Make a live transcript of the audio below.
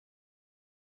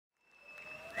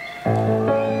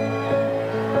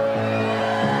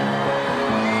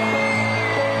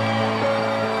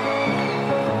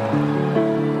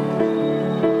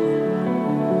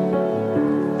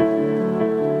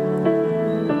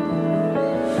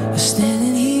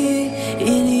Standing here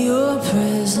in your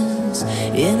presence,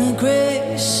 in a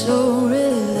grace so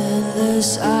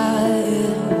relentless, I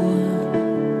am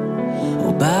one.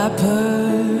 Oh, by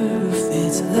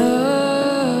perfect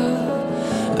love,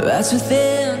 that's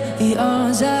within the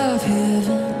arms of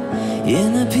heaven,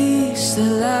 in a peace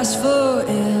that lasts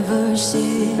forever,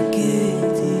 sinking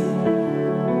deep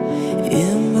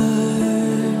in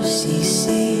mercy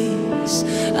seas.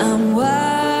 I'm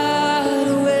wide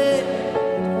awake,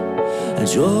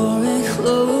 drawing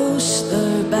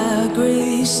closer by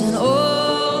grace, and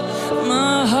all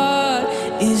my heart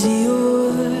is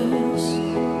yours.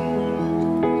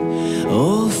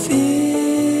 Oh,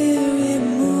 fear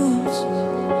removes,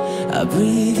 I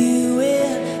breathe you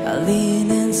in, I lean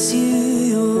into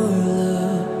your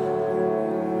love.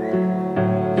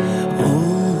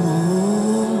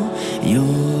 Oh, your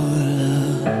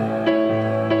love.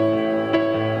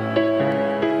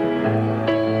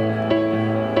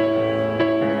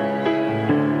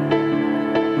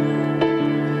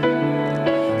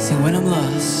 When I'm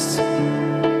lost,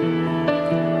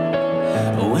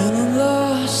 when I'm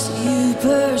lost, you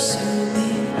pursue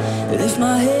me. Lift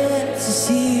my head to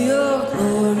see your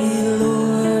glory,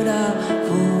 Lord. I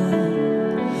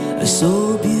fall so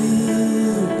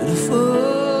beautiful.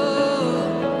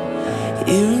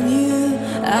 Here in you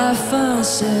I find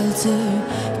shelter,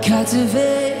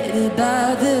 captivated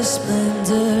by the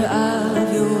splendor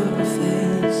of your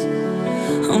face.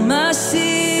 On my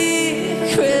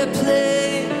secret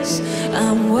place,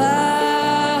 I'm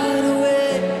wide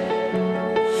awake,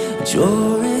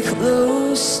 drawing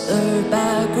closer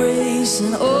by grace,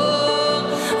 and all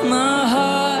my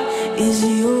heart is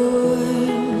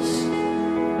yours.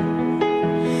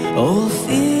 All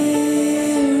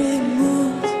fear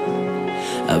removed,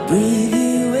 I breathe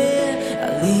you in, I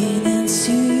lean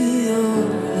into your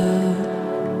love.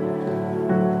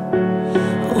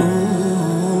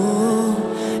 Oh,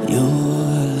 your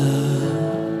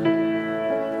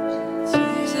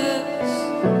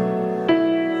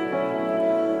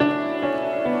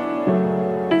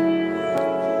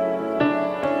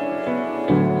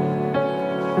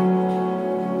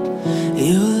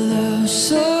your love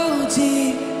so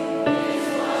deep,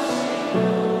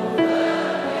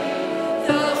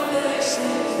 your face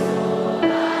is all I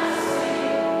see.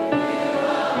 You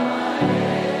are my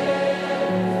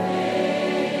everything.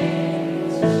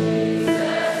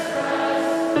 Jesus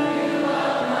Christ, you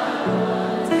are my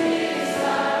one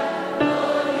desire.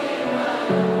 Lord, you are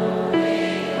only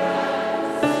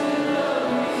Christ.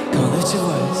 Come on, lift your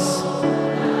voice.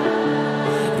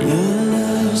 Your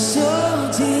love so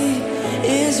deep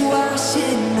is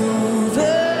washing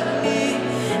over me.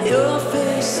 Your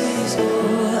face is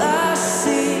all I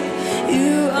see.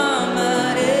 You are my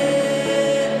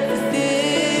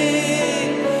everything.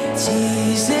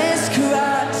 Jesus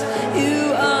Christ, you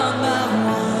are my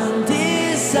one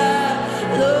desire.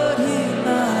 Lord, hear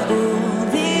my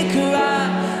only cry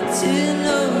to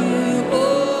know you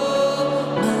all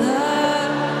my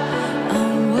life.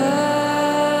 I'm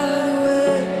wide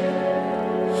awake,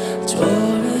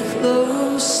 drawing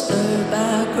closer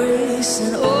by grace,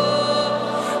 and all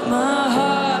my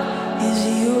heart is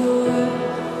yours.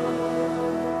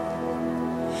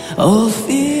 All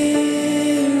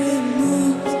fear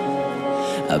removed,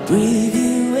 I breathe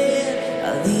you in, I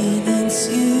lean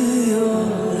into your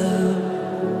love.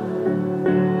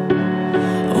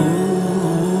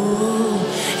 Oh,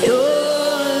 your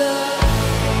love.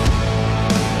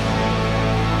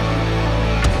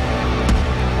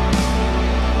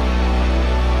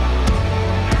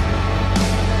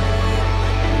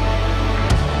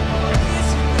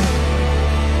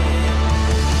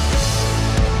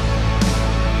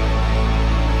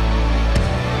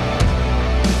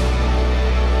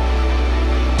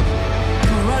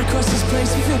 Across this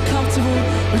place, if you feel comfortable,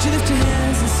 would you lift your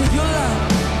hands and sing your love?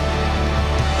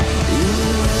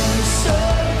 Your love so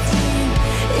deep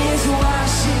is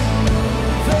washing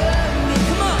over me.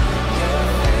 Come on. Your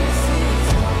face is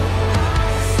all I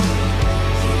see.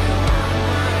 You are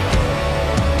my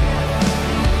everything.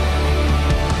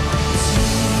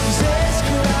 Jesus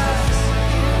Christ,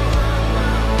 you are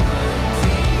my one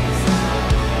desire.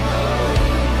 Lord,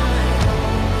 you my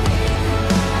only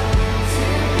cry to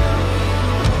know you.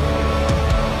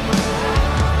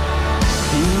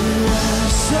 You are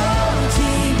so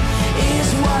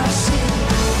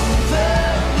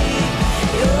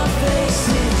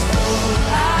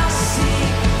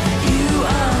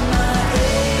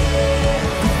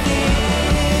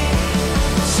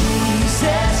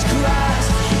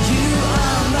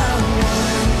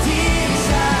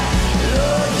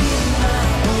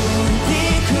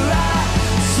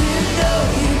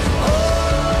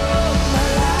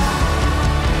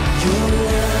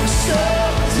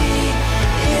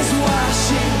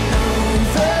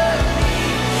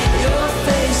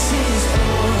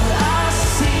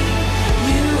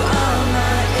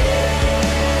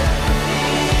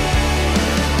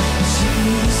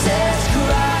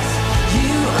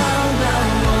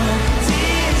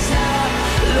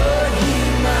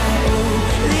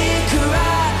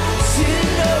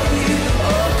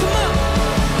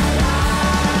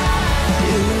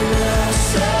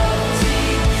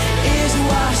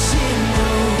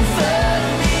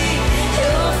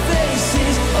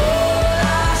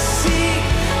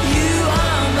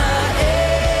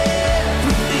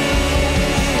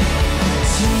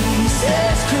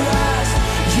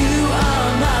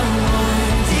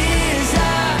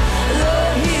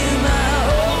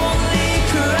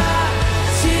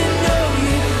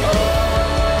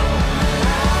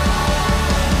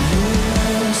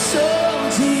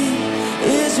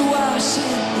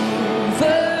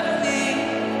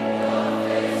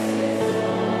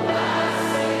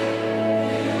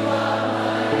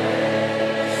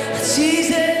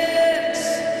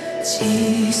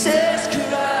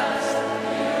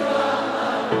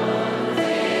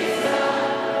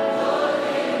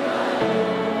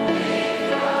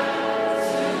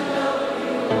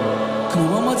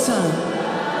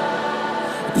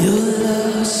Your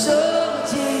love so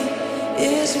deep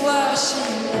is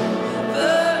washing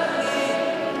over me.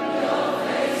 Your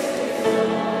face is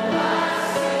all I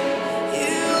see.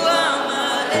 You are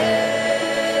my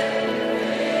everything,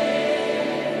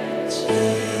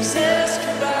 Jesus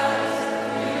Christ.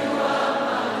 You are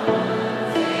my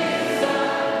one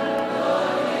desire,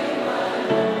 Lord, you are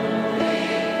only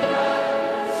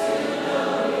right to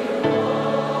know you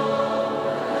more.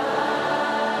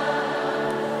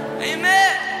 Amen.